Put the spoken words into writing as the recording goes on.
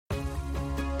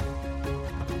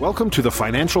Welcome to the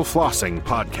Financial Flossing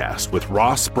Podcast with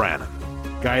Ross Brannan,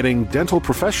 guiding dental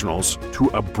professionals to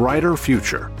a brighter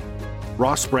future.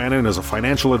 Ross Brannan is a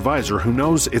financial advisor who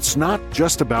knows it's not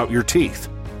just about your teeth.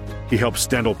 He helps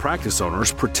dental practice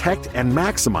owners protect and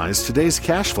maximize today's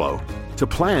cash flow to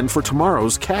plan for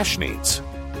tomorrow's cash needs.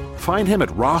 Find him at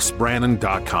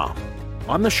rossbrannan.com.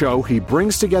 On the show, he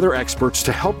brings together experts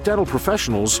to help dental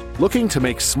professionals looking to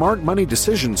make smart money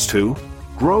decisions to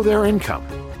grow their income,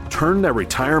 turn their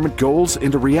retirement goals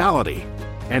into reality,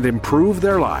 and improve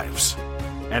their lives.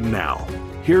 And now,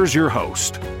 here's your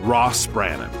host, Ross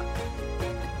Brannan.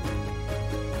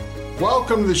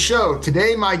 Welcome to the show.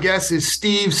 Today, my guest is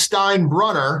Steve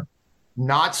Steinbrunner,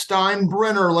 not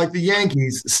Steinbrenner like the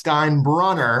Yankees,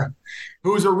 Steinbrunner,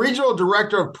 who is a regional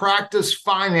director of practice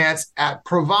finance at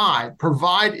Provide.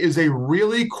 Provide is a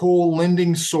really cool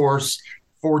lending source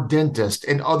for dentists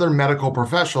and other medical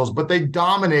professionals, but they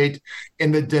dominate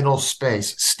in the dental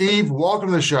space. Steve, welcome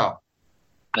to the show.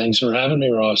 Thanks for having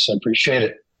me, Ross. I appreciate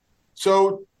it.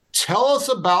 So tell us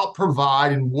about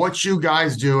Provide and what you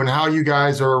guys do and how you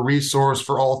guys are a resource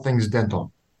for all things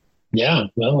dental. Yeah,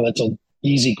 well, that's an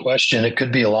easy question. It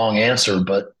could be a long answer,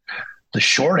 but the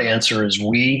short answer is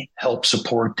we help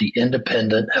support the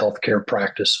independent healthcare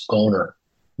practice owner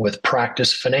with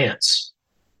practice finance.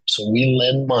 So we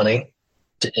lend money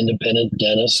to independent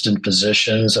dentists and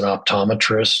physicians and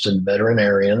optometrists and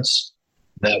veterinarians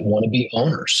that want to be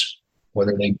owners,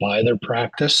 whether they buy their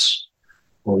practice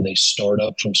or they start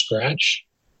up from scratch.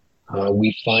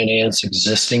 We finance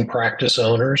existing practice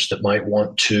owners that might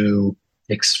want to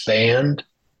expand,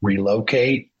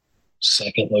 relocate,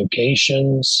 second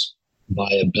locations, buy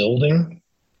a building,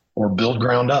 or build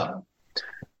ground up.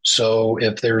 So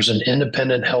if there's an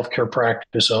independent healthcare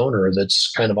practice owner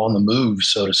that's kind of on the move,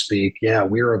 so to speak, yeah,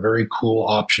 we're a very cool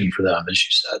option for them, as you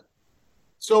said.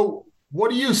 So what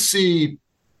do you see?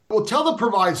 Well, tell the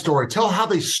Provide story. Tell how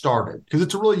they started, because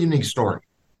it's a really unique story.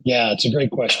 Yeah, it's a great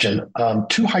question.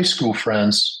 Two high school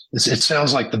friends, it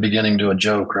sounds like the beginning to a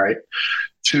joke, right?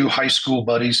 Two high school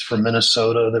buddies from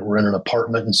Minnesota that were in an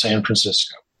apartment in San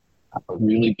Francisco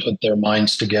really put their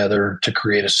minds together to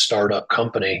create a startup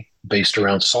company based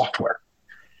around software.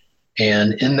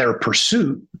 And in their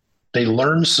pursuit, they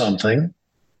learned something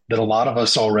that a lot of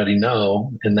us already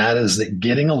know, and that is that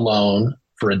getting a loan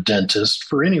for a dentist,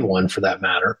 for anyone for that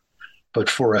matter, but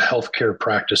for a healthcare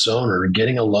practice owner,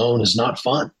 getting a loan is not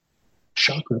fun.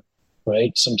 Shocker,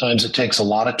 right? Sometimes it takes a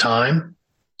lot of time.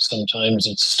 Sometimes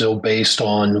it's still based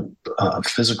on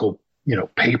physical,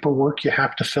 paperwork you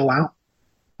have to fill out.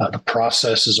 The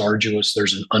process is arduous.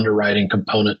 There's an underwriting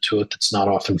component to it that's not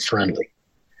often friendly.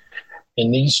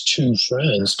 And these two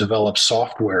friends developed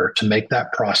software to make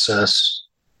that process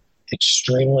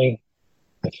extremely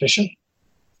efficient,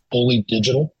 fully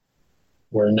digital,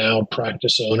 where now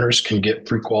practice owners can get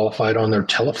pre-qualified on their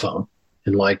telephone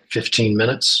in like 15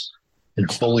 minutes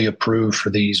and fully approved for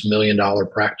these $1 million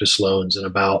practice loans in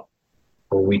about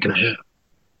a week and a half.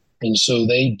 And so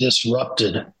they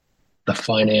disrupted the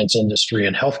finance industry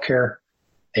and healthcare,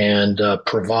 and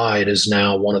Provide is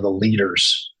now one of the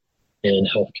leaders in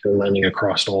healthcare lending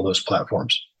across all those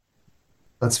platforms.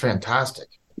 That's fantastic.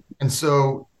 And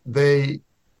so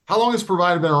how long has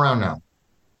Provide been around now?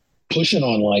 Pushing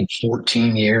on like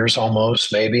 14 years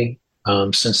almost, maybe,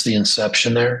 since the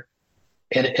inception there.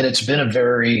 And it's been a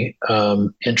very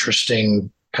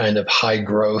interesting kind of high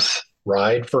growth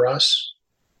ride for us.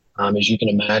 As you can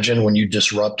imagine, when you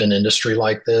disrupt an industry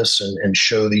like this and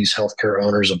show these healthcare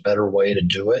owners a better way to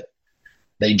do it,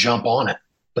 they jump on it.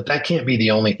 But that can't be the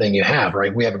only thing you have,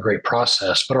 right? We have a great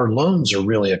process, but our loans are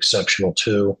really exceptional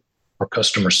too. Our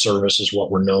customer service is what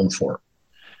we're known for.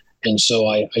 And so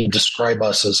I describe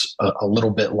us as a little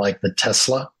bit like the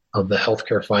Tesla of the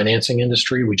healthcare financing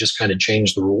industry. We just kind of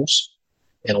changed the rules.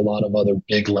 And a lot of other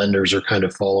big lenders are kind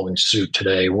of following suit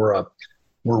today. We're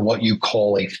what you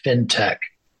call a fintech,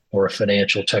 or a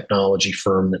financial technology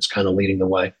firm that's kind of leading the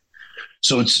way.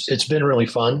 So it's been really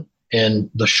fun. And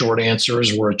the short answer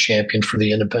is we're a champion for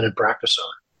the independent practice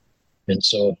owner. And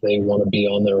so if they want to be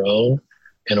on their own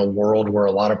in a world where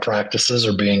a lot of practices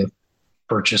are being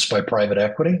purchased by private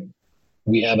equity,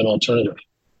 we have an alternative.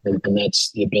 And that's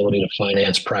the ability to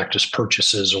finance practice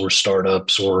purchases or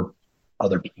startups or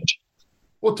other projects.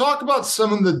 Well, talk about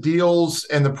some of the deals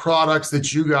and the products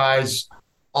that you guys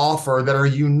offer that are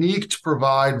unique to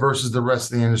Provide versus the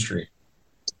rest of the industry?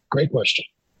 Great question.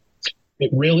 It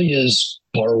really is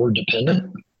borrower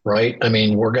dependent, right? I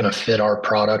mean, we're going to fit our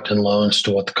product and loans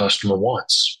to what the customer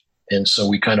wants. And so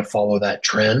we kind of follow that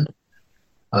trend.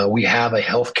 We have a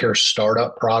healthcare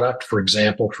startup product, for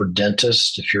example, for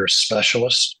dentists. If you're a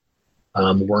specialist,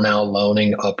 We're now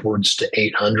loaning upwards to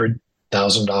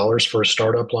 $800,000 for a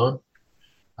startup loan.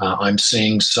 I'm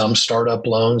seeing some startup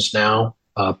loans now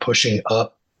pushing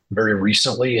up very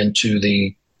recently into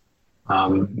the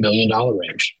 $1 million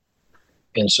range.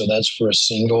 And so that's for a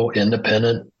single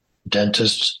independent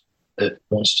dentist that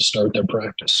wants to start their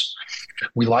practice.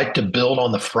 We like to build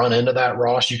on the front end of that,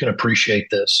 Ross. You can appreciate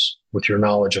this with your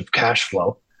knowledge of cash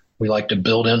flow. We like to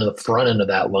build into the front end of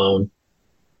that loan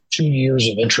 2 years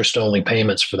of interest-only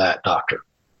payments for that doctor.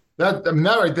 That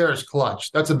right there is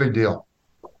clutch. That's a big deal.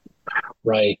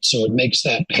 Right. So it makes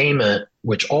that payment,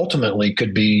 which ultimately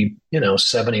could be,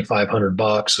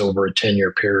 $7,500 over a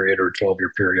 10-year period or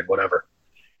 12-year period, whatever.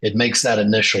 It makes that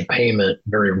initial payment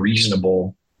very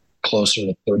reasonable, closer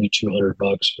to $3,200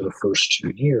 for the first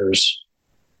 2 years,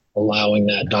 allowing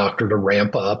that doctor to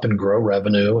ramp up and grow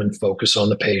revenue and focus on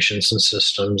the patients and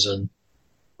systems and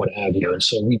what have you. And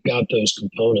so we've got those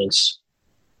components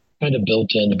kind of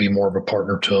built in to be more of a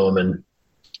partner to them and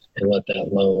let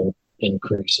that loan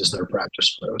increase as their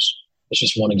practice grows. It's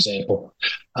just one example.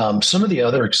 Some of the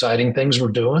other exciting things we're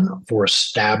doing for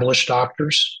established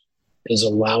doctors is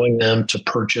allowing them to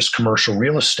purchase commercial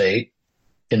real estate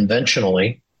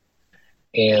conventionally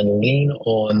and lean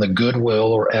on the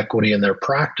goodwill or equity in their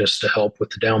practice to help with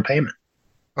the down payment.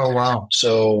 Oh, wow.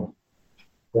 So,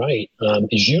 right.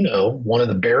 As you know, one of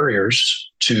the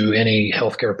barriers to any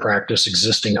healthcare practice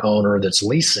existing owner that's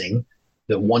leasing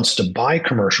that wants to buy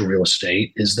commercial real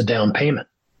estate is the down payment,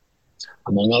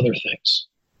 among other things.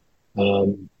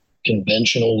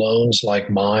 Conventional loans like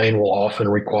mine will often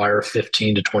require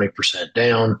 15 to 20%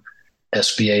 down.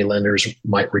 SBA lenders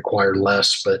might require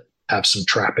less, but have some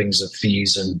trappings of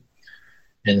fees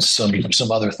and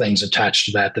some other things attached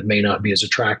to that may not be as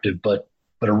attractive, but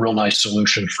a real nice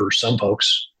solution for some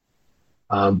folks.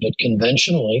 But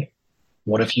conventionally,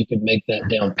 what if you could make that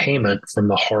down payment from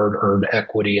the hard-earned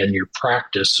equity in your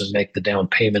practice and make the down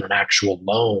payment an actual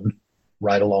loan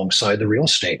right alongside the real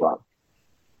estate loan?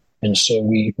 And so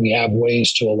we have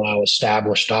ways to allow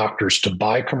established doctors to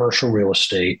buy commercial real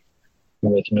estate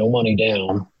with no money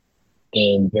down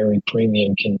and very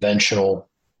premium conventional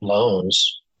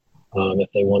loans if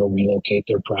they want to relocate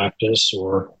their practice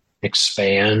or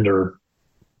expand or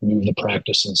move the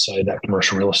practice inside that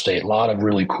commercial real estate. A lot of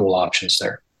really cool options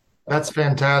there. That's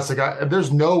fantastic.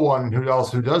 There's no one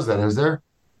else who does that, is there?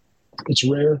 It's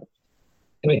rare.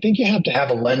 And I think you have to have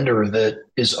a lender that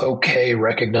is okay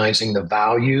recognizing the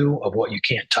value of what you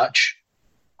can't touch,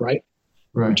 right?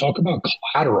 When we talk about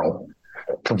collateral,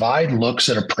 Provide looks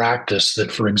at a practice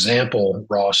that, for example,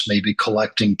 Ross may be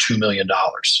collecting $2 million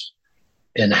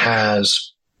and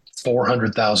has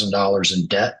 $400,000 in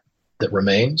debt that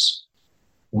remains.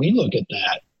 We look at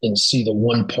that and see the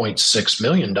 $1.6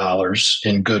 million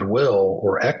in goodwill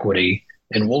or equity,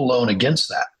 and we'll loan against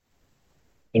that.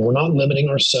 And we're not limiting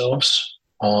ourselves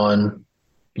on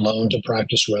loan to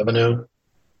practice revenue.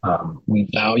 We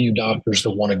value doctors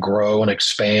that want to grow and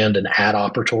expand and add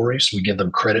operatories. We give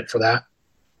them credit for that.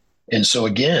 And so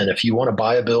again, if you want to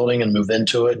buy a building and move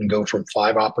into it and go from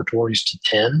 5 operatories to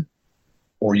 10,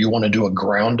 or you want to do a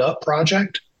ground up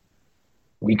project,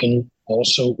 we can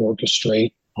also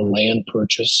orchestrate a land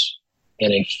purchase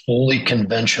and a fully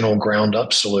conventional ground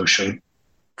up solution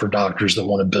for doctors that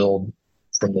want to build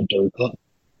from the dirt up.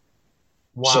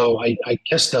 Wow. So I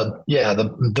guess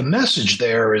the message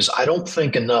there is I don't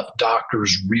think enough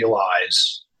doctors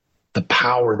realize the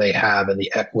power they have and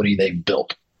the equity they've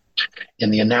built.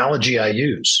 And the analogy I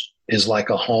use is like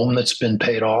a home that's been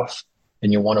paid off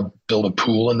and you want to build a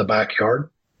pool in the backyard.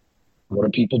 What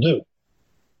do people do?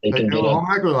 They can get a home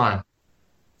equity line.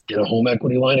 Get a home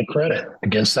equity line of credit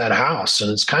against that house.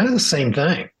 And it's kind of the same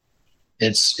thing.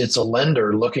 It's a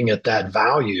lender looking at that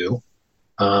value.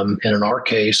 And in our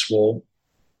case,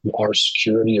 our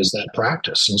security is that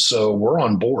practice. And so we're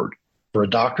on board for a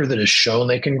doctor that has shown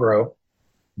they can grow,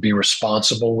 be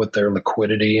responsible with their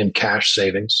liquidity and cash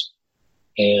savings,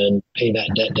 and pay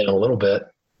that debt down a little bit.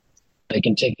 They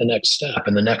can take the next step.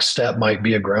 And the next step might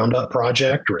be a ground up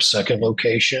project or a second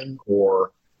location,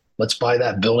 or let's buy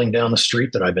that building down the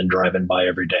street that I've been driving by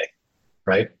every day.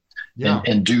 Right. Yeah.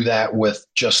 And do that with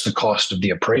just the cost of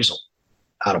the appraisal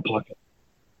out of pocket.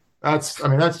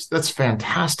 That's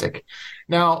fantastic.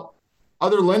 Now,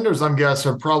 other lenders, I'm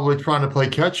guessing, are probably trying to play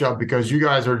catch up because you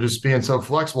guys are just being so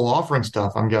flexible offering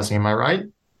stuff, I'm guessing. Am I right?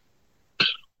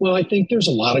 Well, I think there's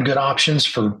a lot of good options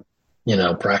for,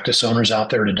 practice owners out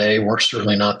there today. We're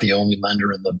certainly not the only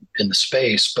lender in the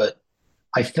space, but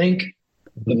I think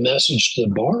the message to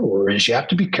the borrower is you have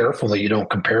to be careful that you don't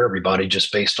compare everybody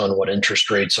just based on what interest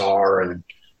rates are and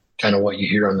kind of what you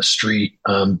hear on the street.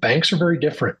 Banks are very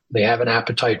different. They have an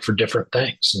appetite for different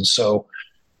things. And so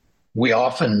we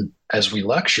often, as we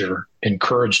lecture,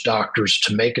 encourage doctors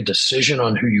to make a decision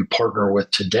on who you partner with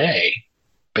today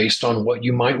based on what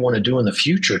you might want to do in the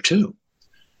future too.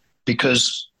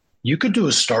 Because you could do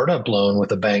a startup loan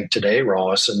with a bank today,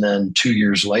 Ross, and then 2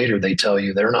 years later, they tell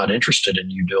you they're not interested in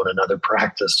you doing another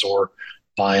practice or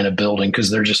buying a building because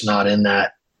they're just not in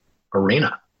that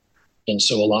arena. And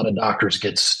so a lot of doctors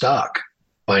get stuck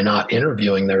by not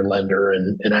interviewing their lender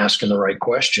and asking the right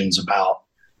questions about,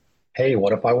 hey,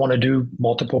 what if I want to do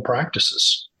multiple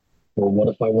practices? Or what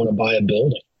if I want to buy a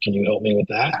building? Can you help me with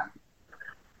that?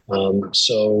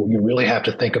 So you really have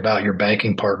to think about your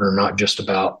banking partner, not just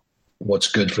about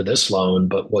what's good for this loan,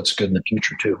 but what's good in the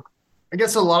future too. I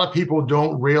guess a lot of people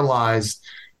don't realize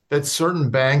that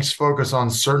certain banks focus on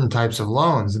certain types of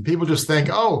loans. And people just think,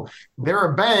 oh, they're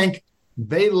a bank,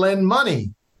 they lend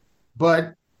money.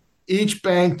 But each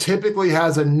bank typically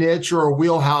has a niche or a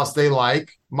wheelhouse they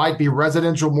like. Might be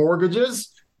residential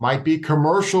mortgages, might be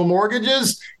commercial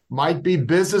mortgages, might be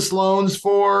business loans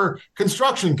for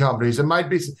construction companies. It might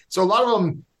be. So a lot of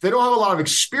them, they don't have a lot of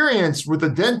experience with a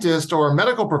dentist or a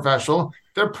medical professional.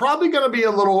 They're probably going to be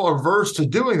a little averse to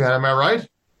doing that. Am I right?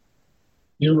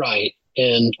 You're right.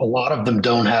 And a lot of them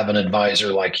don't have an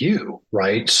advisor like you,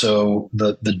 right? So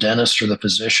the dentist or the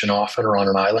physician often are on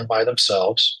an island by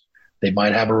themselves. They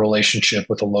might have a relationship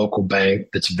with a local bank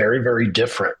that's very, very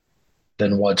different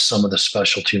than what some of the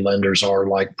specialty lenders are,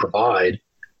 like Provide,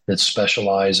 that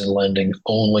specialize in lending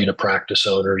only to practice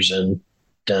owners in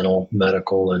dental,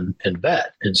 medical, and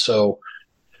vet. And so,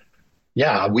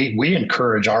 yeah, we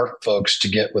encourage our folks to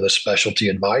get with a specialty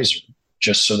advisor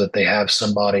just so that they have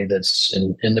somebody that's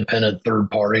an independent third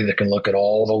party that can look at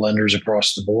all the lenders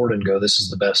across the board and go, this is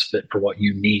the best fit for what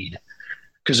you need.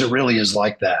 Because it really is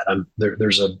like that.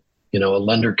 There's a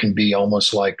lender can be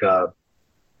almost like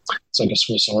it's like a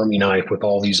Swiss Army knife with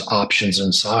all these options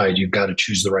inside. You've got to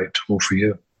choose the right tool for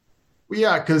you. Well,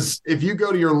 yeah, because if you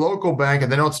go to your local bank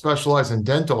and they don't specialize in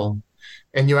dental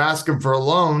and you ask them for a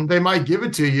loan, they might give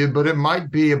it to you, but it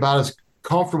might be about as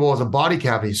comfortable as a body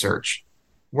cavity search.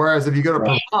 Whereas if you go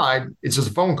to Provide, it's just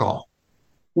a phone call.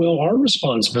 Well, our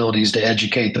responsibility is to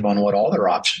educate them on what all their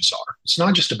options are. It's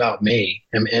not just about me.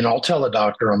 And I'll tell a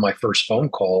doctor on my first phone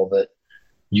call that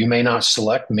you may not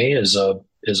select me as a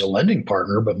lending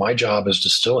partner, but my job is to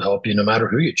still help you no matter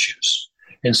who you choose.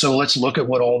 And so let's look at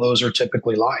what all those are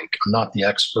typically like. I'm not the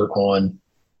expert on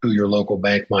who your local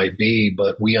bank might be,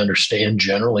 but we understand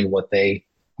generally what they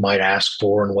might ask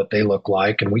for and what they look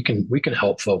like, and we can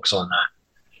help folks on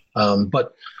that.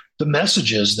 But the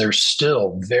message is there's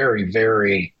still very,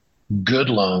 very good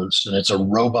loans, and it's a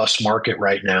robust market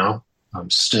right now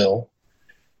still.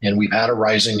 And we've had a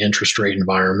rising interest rate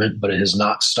environment, but it has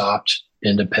not stopped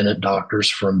independent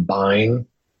doctors from buying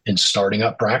and starting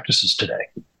up practices today.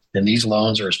 And these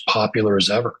loans are as popular as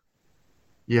ever.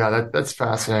 Yeah, that's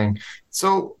fascinating.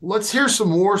 So let's hear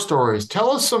some war stories.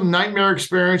 Tell us some nightmare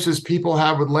experiences people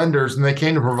have with lenders and they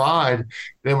came to Provide. And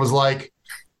it was like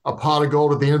a pot of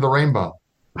gold at the end of the rainbow.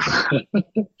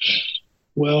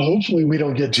 Well, hopefully we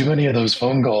don't get too many of those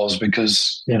phone calls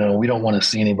because, we don't want to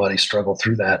see anybody struggle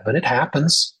through that, but it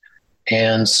happens.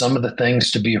 And some of the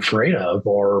things to be afraid of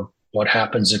are what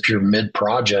happens if you're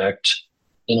mid-project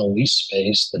in a lease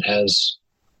space that has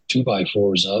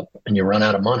 2x4s up and you run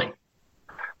out of money.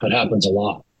 That happens a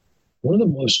lot. One of the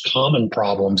most common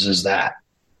problems is that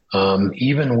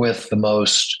even with the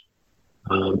most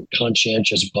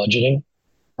conscientious budgeting,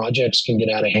 projects can get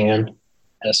out of hand.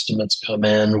 Estimates come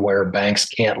in where banks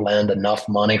can't lend enough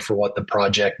money for what the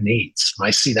project needs. I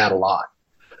see that a lot.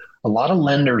 A lot of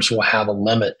lenders will have a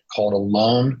limit called a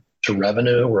loan to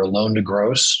revenue or a loan to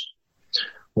gross,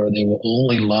 where they will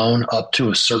only loan up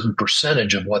to a certain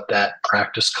percentage of what that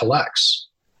practice collects.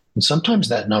 And sometimes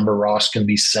that number, Ross, can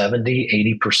be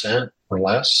 70, 80% or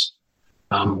less.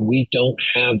 We don't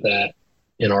have that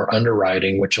in our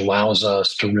underwriting, which allows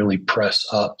us to really press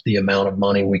up the amount of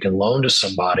money we can loan to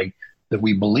somebody that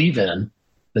we believe in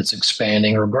that's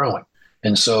expanding or growing.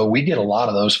 And so we get a lot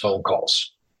of those phone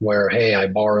calls where, hey, I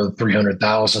borrowed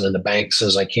 $300,000 and the bank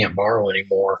says I can't borrow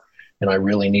anymore and I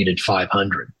really needed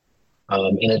 $500,000.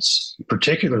 And it's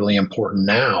particularly important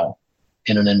now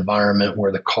in an environment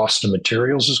where the cost of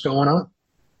materials is going up.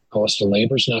 Cost of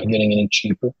labor is not getting any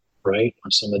cheaper, right,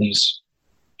 on some of these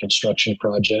construction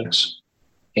projects.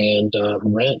 And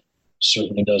rent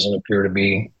certainly doesn't appear to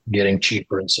be getting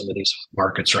cheaper in some of these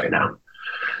markets right now.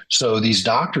 So these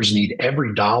doctors need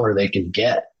every dollar they can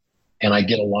get. And I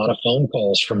get a lot of phone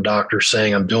calls from doctors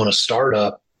saying, I'm doing a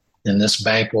startup and this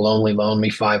bank will only loan me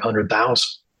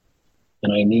 $500,000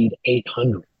 and I need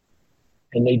 $800,000.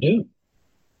 And they do.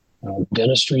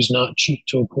 Dentistry is not cheap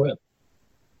to equip.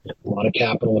 A lot of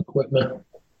capital equipment,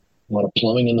 a lot of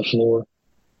plumbing in the floor,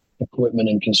 equipment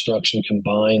and construction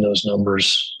combined, those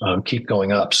numbers keep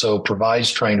going up. So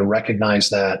Provide's trying to recognize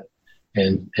that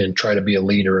and try to be a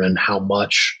leader in how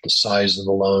much, the size of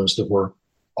the loans that we're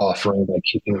offering by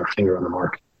keeping our finger on the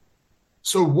market.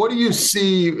 So what do you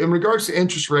see in regards to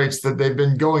interest rates that they've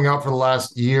been going up for the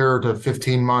last year to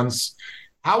 15 months?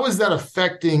 How is that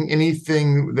affecting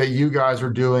anything that you guys are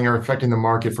doing or affecting the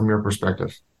market from your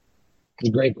perspective? It's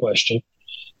a great question.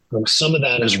 Some of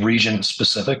that is region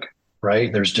specific,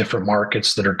 right? There's different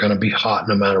markets that are going to be hot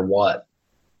no matter what.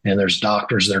 And there's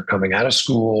doctors that are coming out of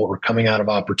school or coming out of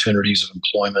opportunities of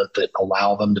employment that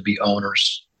allow them to be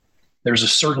owners. There's a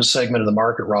certain segment of the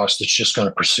market, Ross, that's just going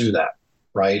to pursue that,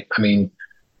 right? I mean,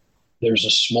 there's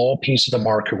a small piece of the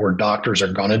market where doctors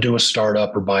are going to do a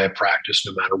startup or buy a practice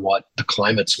no matter what the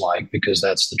climate's like, because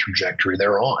that's the trajectory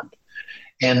they're on.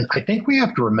 And I think we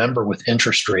have to remember with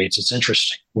interest rates, it's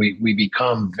interesting. We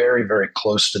become very, very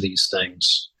close to these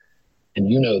things.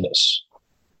 And you know this.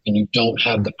 And you don't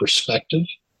have the perspective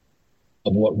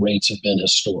of what rates have been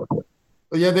historically.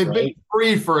 Yeah, they've been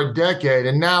free for a decade,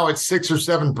 and now it's 6 or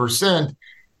 7%.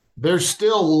 They're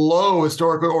still low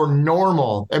historically or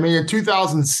normal. I mean, in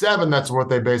 2007, that's what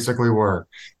they basically were.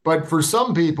 But for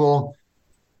some people,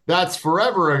 that's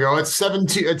forever ago. It's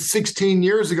 16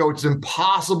 years ago. It's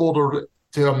impossible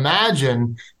to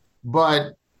imagine.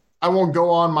 But I won't go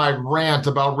on my rant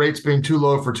about rates being too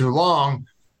low for too long.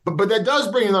 But that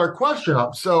does bring another question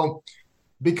up. So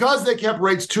because they kept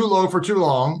rates too low for too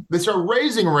long, they start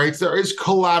raising rates. There is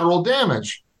collateral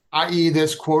damage, i.e.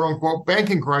 this quote-unquote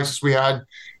banking crisis we had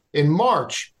in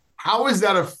March. How is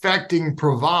that affecting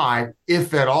Provide,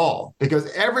 if at all?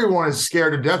 Because everyone is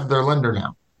scared to death of their lender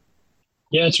now.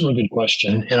 Yeah, it's a really good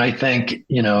question. And I think,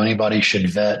 anybody should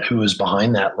vet who is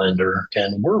behind that lender.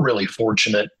 And we're really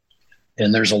fortunate.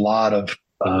 And there's a lot of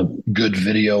good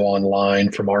video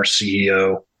online from our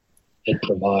CEO at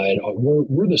Provide.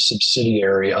 We're the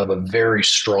subsidiary of a very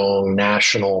strong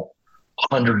national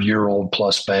 100-year-old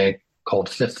plus bank called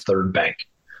Fifth Third Bank.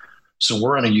 So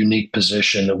we're in a unique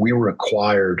position that we were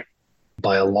acquired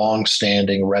by a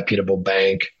long-standing reputable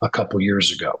bank a couple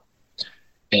years ago.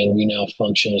 And we now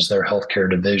function as their healthcare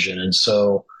division. And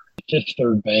so Fifth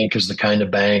Third Bank is the kind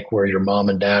of bank where your mom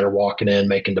and dad are walking in,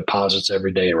 making deposits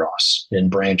every day, Ross, in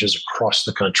branches across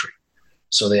the country.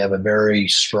 So they have a very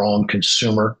strong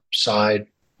consumer side,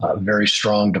 very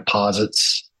strong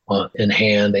deposits in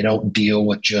hand. They don't deal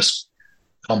with just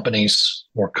companies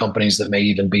or companies that may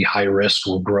even be high risk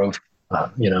or growth,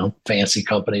 fancy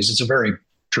companies. It's a very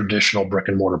traditional brick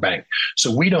and mortar bank.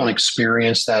 So we don't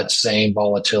experience that same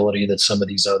volatility that some of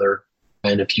these other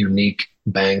kind of unique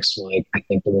banks, like I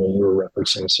think the one you were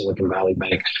referencing, Silicon Valley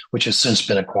Bank, which has since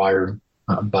been acquired,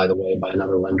 by the way, by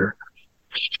another lender.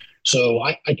 So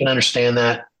I can understand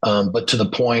that. But to the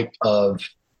point of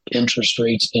interest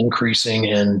rates increasing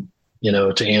and,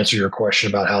 to answer your question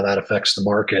about how that affects the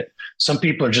market, some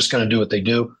people are just going to do what they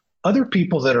do. Other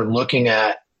people that are looking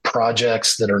at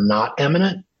projects that are not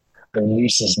imminent, their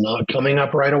lease is not coming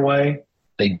up right away.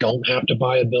 They don't have to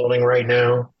buy a building right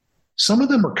now. Some of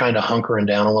them are kind of hunkering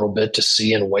down a little bit to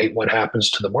see and wait what happens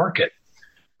to the market.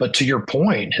 But to your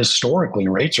point, historically,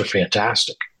 rates are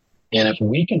fantastic. And if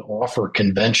we can offer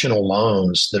conventional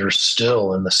loans that are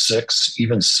still in the 6,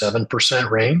 even 7%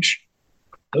 range,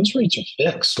 those rates are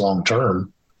fixed long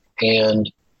term.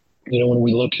 And, when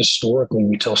we look historically,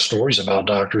 we tell stories about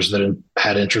doctors that have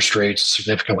had interest rates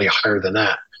significantly higher than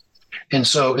that. And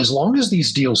so as long as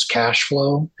these deals cash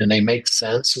flow and they make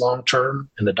sense long term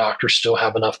and the doctors still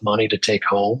have enough money to take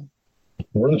home,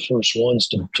 we're the first ones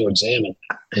to examine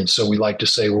that. And so we like to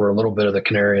say we're a little bit of the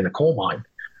canary in the coal mine,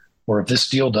 where if this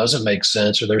deal doesn't make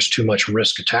sense or there's too much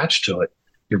risk attached to it,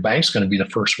 your bank's going to be the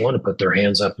first one to put their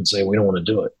hands up and say, we don't want to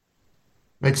do it.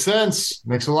 Makes sense.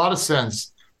 Makes a lot of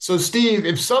sense. So, Steve,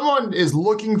 if someone is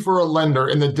looking for a lender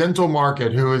in the dental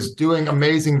market who is doing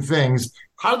amazing things,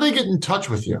 how do they get in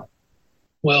touch with you?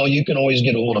 Well, you can always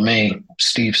get a hold of me,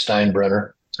 Steve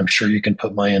Steinbrenner. I'm sure you can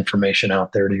put my information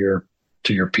out there to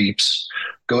your peeps.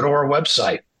 Go to our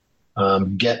website,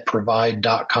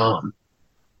 getprovide.com.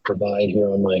 Provide here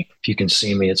on if you can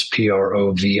see me, it's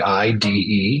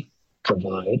PROVIDE,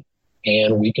 Provide.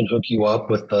 And we can hook you up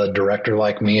with a director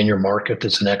like me in your market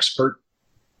that's an expert.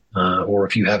 Or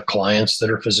if you have clients that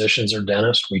are physicians or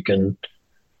dentists, we can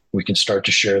start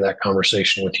to share that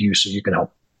conversation with you so you can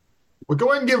help. Well, go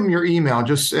ahead and give them your email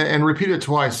and repeat it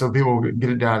twice so people get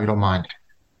it down if you don't mind.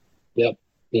 Yep.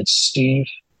 It's Steve,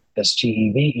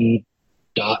 Steve,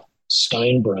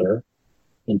 Steinbrenner.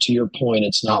 And to your point,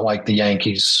 it's not like the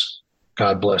Yankees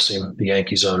God bless him, the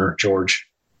Yankees owner, George.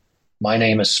 My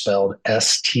name is spelled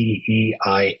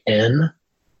SteinBrunner,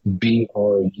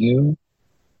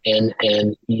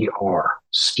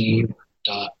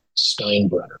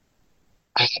 Steve.Steinbrenner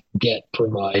at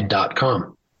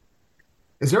getprovide.com.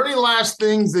 Is there any last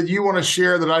things that you want to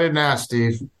share that I didn't ask,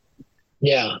 Steve?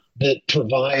 Yeah, that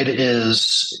Provide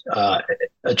is a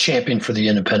champion for the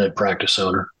independent practice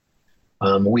owner.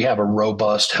 We have a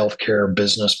robust healthcare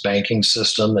business banking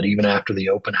system that even after the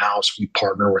open house, we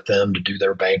partner with them to do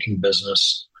their banking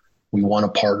business. We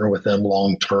want to partner with them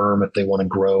long term if they want to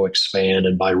grow, expand,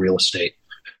 and buy real estate.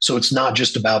 So it's not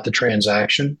just about the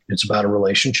transaction. It's about a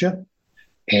relationship.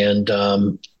 And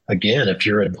again, if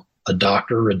you're a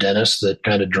doctor or a dentist that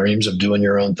kind of dreams of doing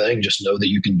your own thing, just know that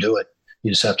you can do it.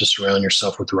 You just have to surround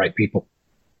yourself with the right people.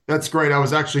 That's great. I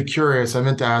was actually curious. I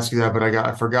meant to ask you that, but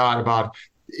I forgot about,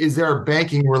 is there a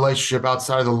banking relationship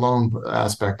outside of the loan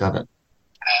aspect of it?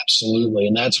 Absolutely.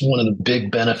 And that's one of the big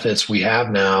benefits we have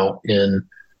now in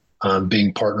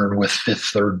being partnered with Fifth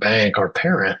Third Bank, our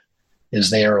parent, is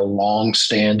they are a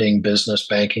long-standing business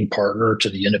banking partner to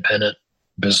the independent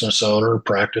business owner,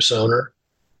 practice owner.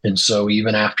 And so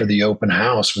even after the open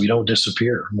house, we don't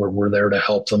disappear. We're there to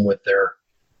help them with their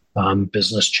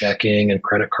business checking and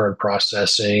credit card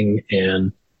processing.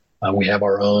 And we have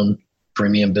our own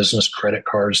premium business credit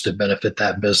cards that benefit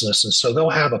that business. And so they'll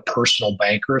have a personal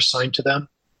banker assigned to them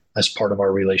as part of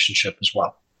our relationship as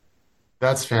well.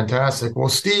 That's fantastic. Well,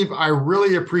 Steve, I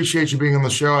really appreciate you being on the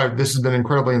show. This has been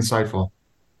incredibly insightful.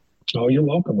 Oh, you're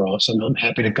welcome, Ross. And I'm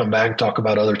happy to come back and talk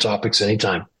about other topics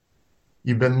anytime.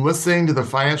 You've been listening to the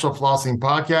Financial Flossing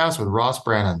Podcast with Ross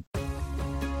Brannan.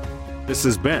 This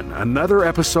has been another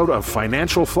episode of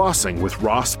Financial Flossing with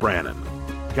Ross Brannan,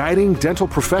 guiding dental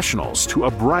professionals to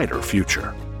a brighter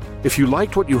future. If you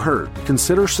liked what you heard,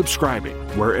 consider subscribing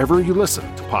wherever you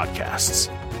listen to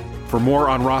podcasts. For more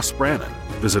on Ross Brannan,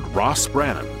 visit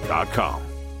rossbrannan.com.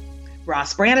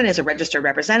 Ross Brannan is a registered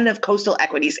representative, Coastal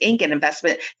Equities, Inc., and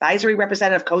investment advisory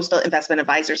representative, Coastal Investment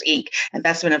Advisors, Inc.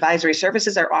 Investment advisory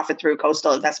services are offered through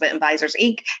Coastal Investment Advisors,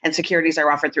 Inc., and securities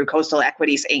are offered through Coastal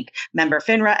Equities, Inc. Member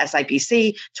FINRA,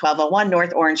 SIPC, 1201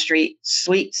 North Orange Street,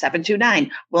 Suite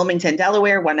 729, Wilmington,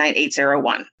 Delaware,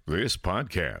 19801. This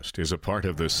podcast is a part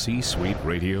of the C-Suite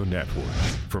Radio Network.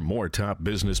 For more top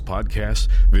business podcasts,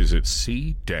 visit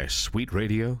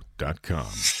c-suiteradio.com.